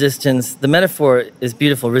 resistance, the metaphor is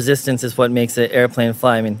beautiful. Resistance is what makes an airplane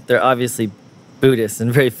fly. I mean, they're obviously Buddhists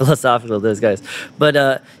and very philosophical, those guys.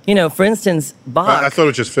 But, for instance, Bach... I thought it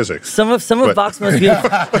was just physics. Some of Bach's most beautiful...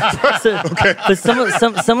 But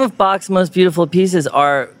some of Bach's most beautiful pieces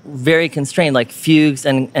are very constrained, like fugues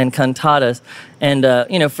and cantatas. And,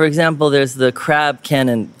 for example, there's the Crab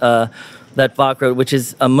Canon that Bach wrote, which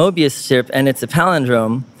is a Mobius strip, and it's a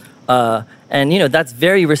palindrome. And that's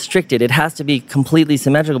very restricted. It has to be completely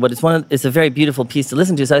symmetrical, but it's a very beautiful piece to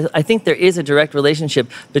listen to. So I think there is a direct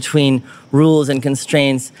relationship between rules and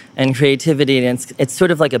constraints and creativity, and it's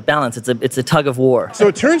sort of like a balance. It's a tug of war. So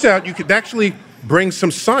it turns out you could actually bring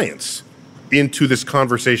some science into this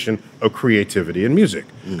conversation of creativity and music.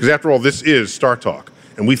 Because after all, this is Star Talk,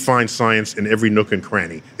 and we find science in every nook and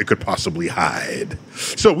cranny it could possibly hide.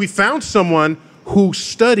 So we found someone who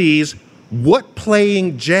studies what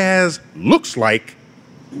playing jazz looks like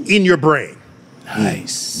in your brain.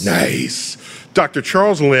 Nice. Dr.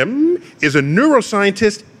 Charles Lim is a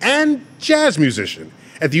neuroscientist and jazz musician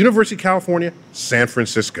at the University of California, San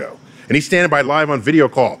Francisco. And he's standing by live on video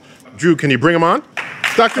call. Drew, can you bring him on?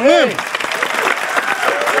 Dr. Lim.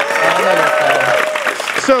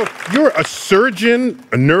 So you're a surgeon,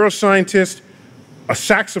 a neuroscientist, a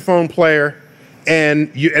saxophone player, and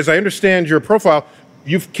you, as I understand your profile,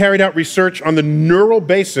 you've carried out research on the neural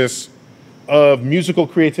basis of musical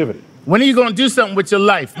creativity. When are you going to do something with your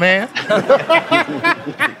life, man?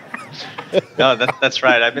 No, that's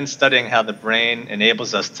right. I've been studying how the brain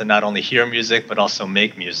enables us to not only hear music, but also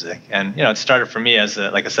make music. And, it started for me as,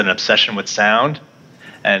 like I said, an obsession with sound,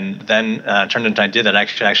 and then turned into an idea that I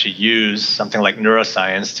could actually use something like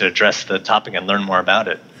neuroscience to address the topic and learn more about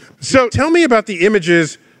it. So tell me about the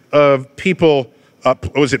images of people,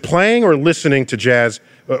 was it playing or listening to jazz?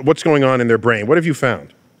 What's going on in their brain? What have you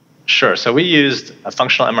found? Sure. So we used a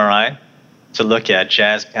functional MRI to look at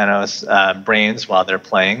jazz pianists' brains while they're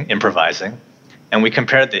playing, improvising. And we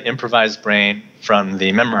compared the improvised brain from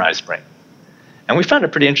the memorized brain. And we found a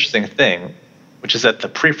pretty interesting thing, which is that the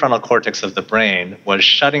prefrontal cortex of the brain was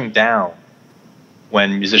shutting down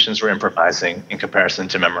when musicians were improvising in comparison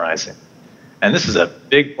to memorizing. And this is a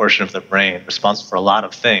big portion of the brain responsible for a lot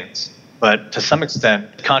of things. But to some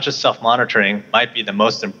extent, conscious self-monitoring might be the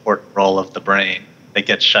most important role of the brain that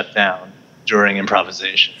gets shut down during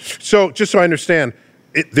improvisation. So just so I understand,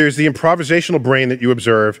 there's the improvisational brain that you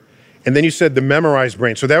observe, and then you said the memorized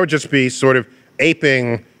brain. So that would just be sort of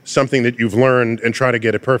aping something that you've learned and try to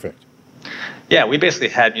get it perfect. Yeah, we basically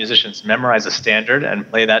had musicians memorize a standard and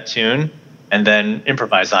play that tune and then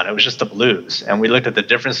improvise on it. It was just the blues. And we looked at the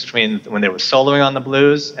difference between when they were soloing on the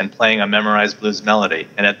blues and playing a memorized blues melody.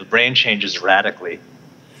 And the brain changes radically.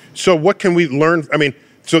 So what can we learn? I mean,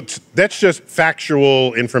 so that's just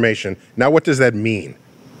factual information. Now, what does that mean?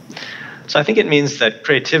 So I think it means that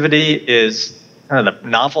creativity is kind of the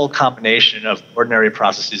novel combination of ordinary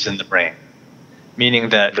processes in the brain, meaning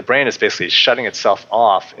that the brain is basically shutting itself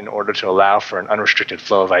off in order to allow for an unrestricted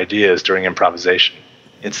flow of ideas during improvisation.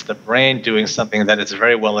 It's the brain doing something that it's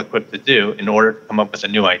very well equipped to do in order to come up with a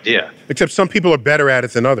new idea. Except some people are better at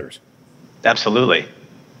it than others. Absolutely.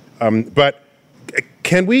 But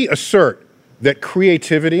can we assert that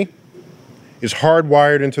creativity is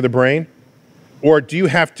hardwired into the brain? Or do you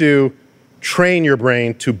have to train your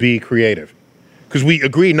brain to be creative? Because we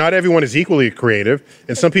agree not everyone is equally creative,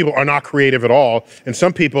 and some people are not creative at all, and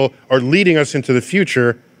some people are leading us into the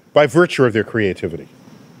future by virtue of their creativity.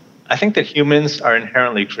 I think that humans are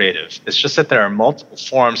inherently creative. It's just that there are multiple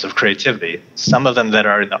forms of creativity, some of them that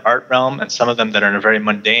are in the art realm and some of them that are in a very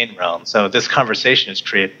mundane realm. So this conversation is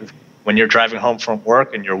creative. When you're driving home from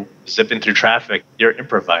work and you're zipping through traffic, you're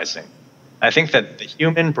improvising. I think that the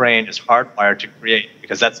human brain is hardwired to create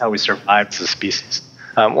because that's how we survive as a species.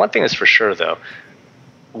 One thing is for sure, though.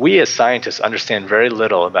 We as scientists understand very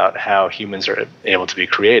little about how humans are able to be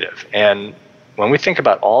creative. And when we think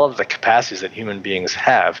about all of the capacities that human beings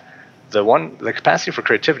have, the capacity for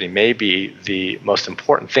creativity may be the most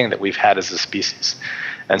important thing that we've had as a species.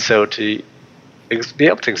 And so to be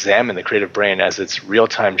able to examine the creative brain as it's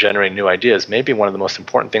real-time generating new ideas may be one of the most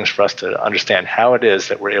important things for us to understand how it is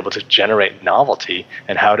that we're able to generate novelty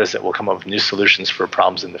and how it is that we'll come up with new solutions for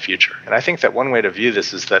problems in the future. And I think that one way to view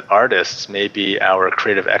this is that artists may be our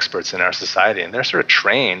creative experts in our society, and they're sort of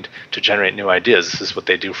trained to generate new ideas. This is what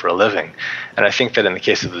they do for a living. And I think that in the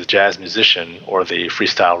case of the jazz musician or the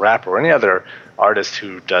freestyle rapper or any other artist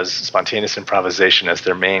who does spontaneous improvisation as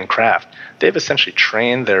their main craft, they've essentially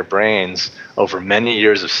trained their brains over many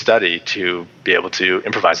years of study to be able to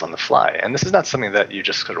improvise on the fly. And this is not something that you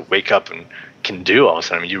just sort of wake up and can do all of a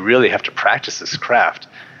sudden. I mean, you really have to practice this craft.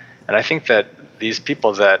 And I think that these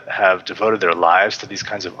people that have devoted their lives to these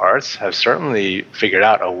kinds of arts have certainly figured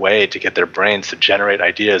out a way to get their brains to generate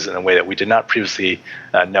ideas in a way that we did not previously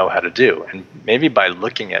know how to do. And maybe by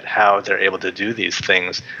looking at how they're able to do these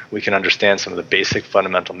things, we can understand some of the basic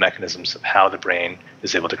fundamental mechanisms of how the brain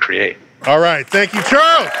is able to create. All right. Thank you,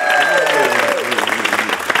 Charles.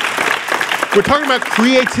 We're talking about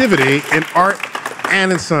creativity in art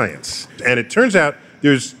and in science. And it turns out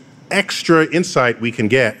there's extra insight we can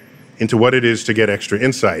get into what it is to get extra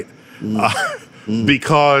insight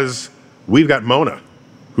because we've got Mona,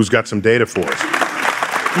 who's got some data for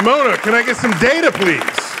us. Mona, can I get some data, please?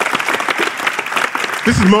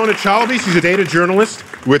 This is Mona Chalabi. She's a data journalist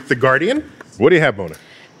with The Guardian. What do you have, Mona?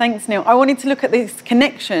 Thanks, Neil. I wanted to look at this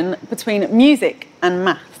connection between music and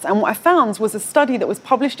maths. And what I found was a study that was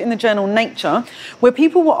published in the journal Nature, where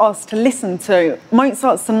people were asked to listen to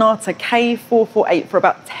Mozart's Sonata K448 for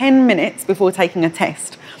about 10 minutes before taking a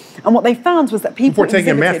test. And what they found was that people before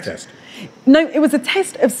taking a math test? No, it was a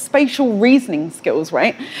test of spatial reasoning skills,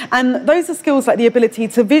 right? And those are skills like the ability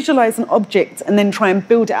to visualize an object and then try and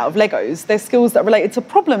build it out of Legos. They're skills that are related to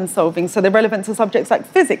problem solving, so they're relevant to subjects like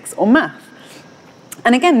physics or math.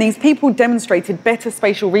 And again, these people demonstrated better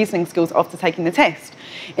spatial reasoning skills after taking the test.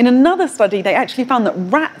 In another study, they actually found that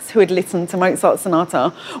rats who had listened to Mozart's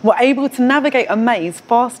sonata were able to navigate a maze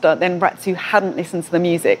faster than rats who hadn't listened to the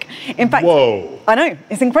music. In fact, whoa. I know,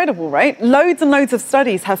 it's incredible, right? Loads and loads of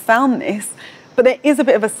studies have found this, but there is a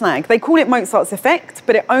bit of a snag. They call it Mozart's effect,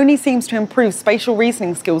 but it only seems to improve spatial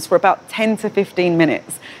reasoning skills for about 10 to 15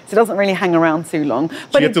 minutes. So it doesn't really hang around too long.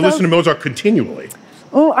 So you have to listen to Mozart continually.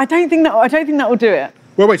 Oh, I don't think that will do it.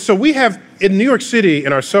 Well, wait, so we have, in New York City,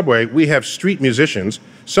 in our subway, we have street musicians,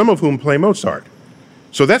 some of whom play Mozart.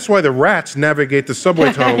 So that's why the rats navigate the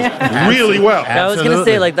subway tunnels really well. I was going to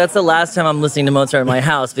say, like, that's the last time I'm listening to Mozart in my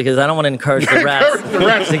house because I don't want to encourage the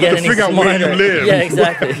rats to get any figure out where you live. Yeah,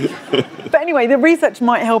 exactly. But anyway, the research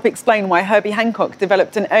might help explain why Herbie Hancock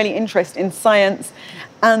developed an early interest in science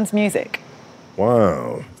and music.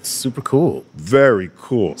 Wow. Super cool. Very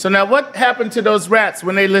cool. So now what happened to those rats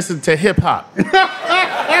when they listened to hip hop?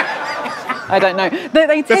 I don't know. They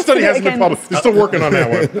That tested study it hasn't been against, published. They're still working on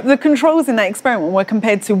that one. the controls in that experiment were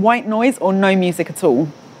compared to white noise or no music at all.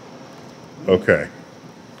 Okay.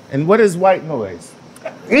 And what is white noise?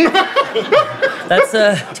 That's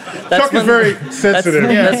Chuck is very sensitive.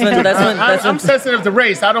 I'm sensitive to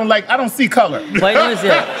race. I don't see color. White noise,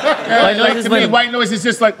 yeah. White noise is when white noise is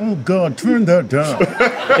just like, oh God, turn that down.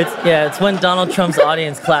 It's when Donald Trump's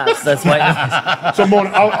audience claps. That's white noise. So Mona,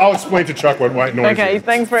 I'll explain to Chuck what white noise Okay, is.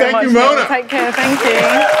 thanks very much. Thank you, Mona. Take care. Thank you.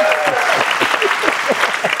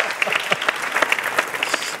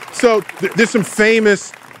 So there's some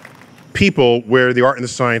famous people where the art and the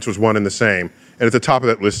science was one and the same. And at the top of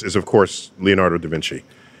that list is, of course, Leonardo da Vinci.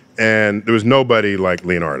 And there was nobody like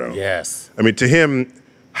Leonardo. Yes. I mean, to him,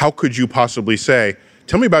 how could you possibly say,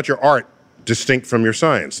 tell me about your art distinct from your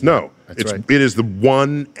science? No, it is the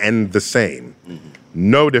one and the same. Mm-hmm.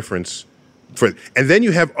 No difference. And then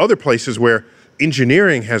you have other places where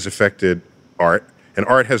engineering has affected art and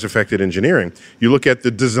art has affected engineering. You look at the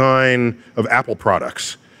design of Apple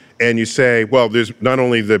products and you say, well, there's not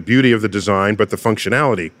only the beauty of the design, but the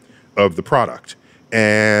functionality of the product.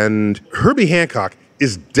 And Herbie Hancock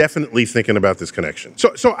is definitely thinking about this connection.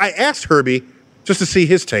 So I asked Herbie just to see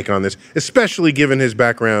his take on this, especially given his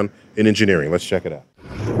background in engineering. Let's check it out.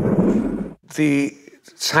 The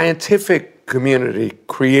scientific community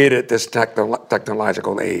created this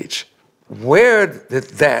technological age. Where did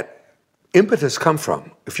that impetus come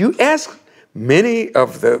from? If you ask many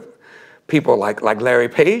of the people like Larry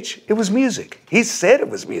Page, it was music. He said it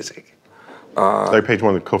was music. Larry Page,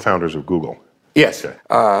 one of the co-founders of Google. Yes. Okay.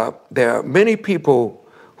 There are many people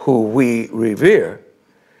who we revere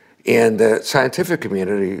in the scientific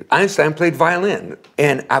community. Einstein played violin,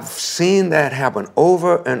 and I've seen that happen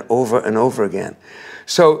over and over and over again.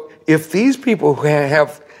 So if these people who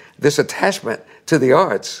have this attachment to the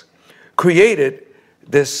arts created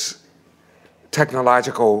this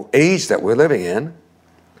technological age that we're living in,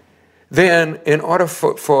 then in order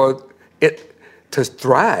for it to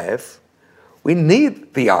thrive, we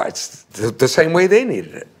need the arts the same way they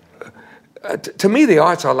needed it. To me, the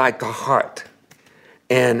arts are like the heart.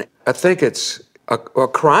 And I think it's a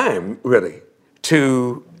crime, really,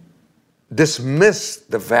 to dismiss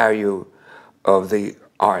the value of the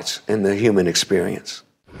arts in the human experience.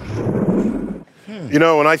 You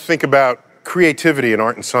know, when I think about creativity in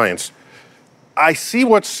art and science, I see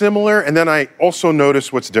what's similar, and then I also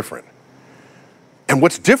notice what's different. And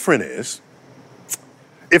what's different is,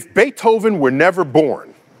 if Beethoven were never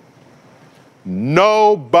born,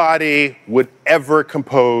 nobody would ever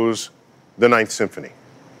compose the Ninth Symphony.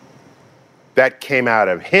 That came out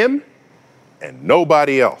of him and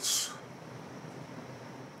nobody else.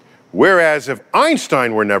 Whereas if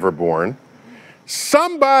Einstein were never born,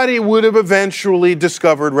 somebody would have eventually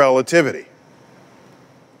discovered relativity.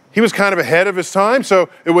 He was kind of ahead of his time, so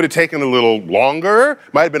it would have taken a little longer.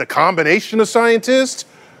 Might have been a combination of scientists.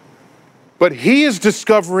 But he is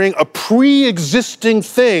discovering a pre-existing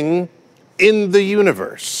thing in the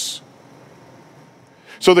universe.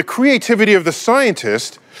 So the creativity of the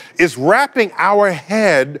scientist is wrapping our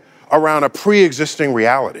head around a pre-existing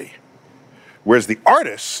reality, whereas the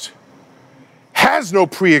artist has no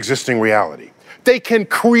pre-existing reality. They can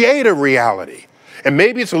create a reality. And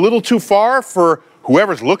maybe it's a little too far for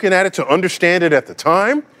whoever's looking at it to understand it at the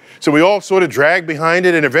time. So we all sort of drag behind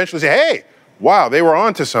it and eventually say, hey, wow, they were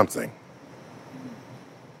onto something.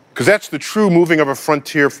 Because that's the true moving of a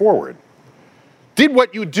frontier forward. Did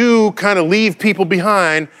what you do kind of leave people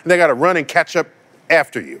behind, and they got to run and catch up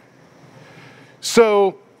after you.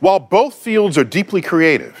 So while both fields are deeply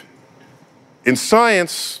creative, in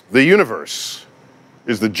science, the universe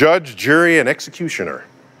is the judge, jury, and executioner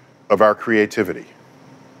of our creativity.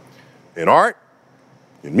 In art,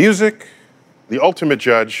 in music, the ultimate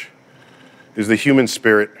judge is the human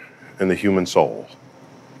spirit and the human soul.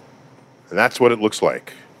 And that's what it looks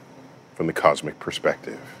like from the cosmic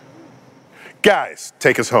perspective. Guys,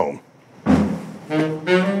 take us home.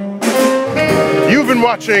 You've been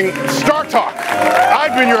watching Star Talk.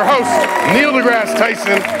 I've been your host, Neil deGrasse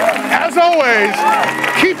Tyson. As always,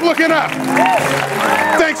 keep looking up.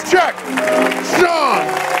 Thanks, Chuck, Sean,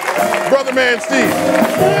 Brother Man Steve.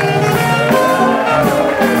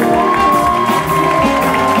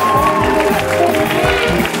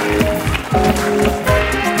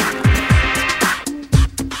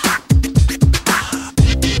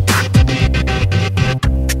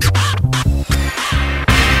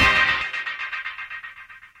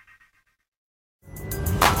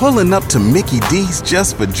 Pulling up to Mickey D's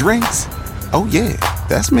just for drinks? Oh yeah,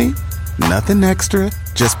 that's me. Nothing extra,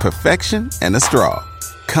 just perfection and a straw.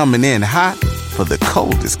 Coming in hot for the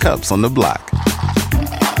coldest cups on the block.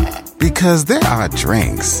 Because there are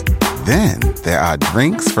drinks. Then there are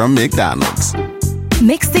drinks from McDonald's.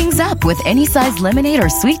 Mix things up with any size lemonade or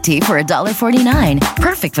sweet tea for $1.49.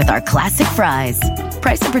 Perfect with our classic fries.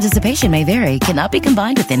 Price and participation may vary. Cannot be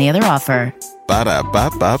combined with any other offer.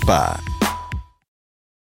 Ba-da-ba-ba-ba.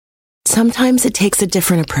 Sometimes it takes a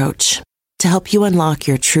different approach to help you unlock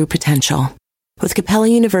your true potential. With Capella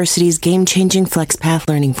University's game-changing FlexPath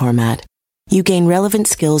learning format, you gain relevant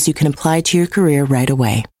skills you can apply to your career right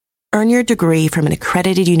away. Earn your degree from an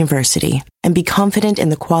accredited university and be confident in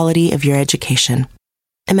the quality of your education.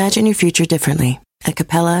 Imagine your future differently at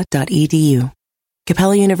capella.edu.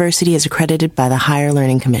 Capella University is accredited by the Higher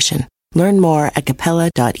Learning Commission. Learn more at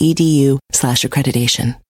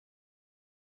capella.edu/accreditation.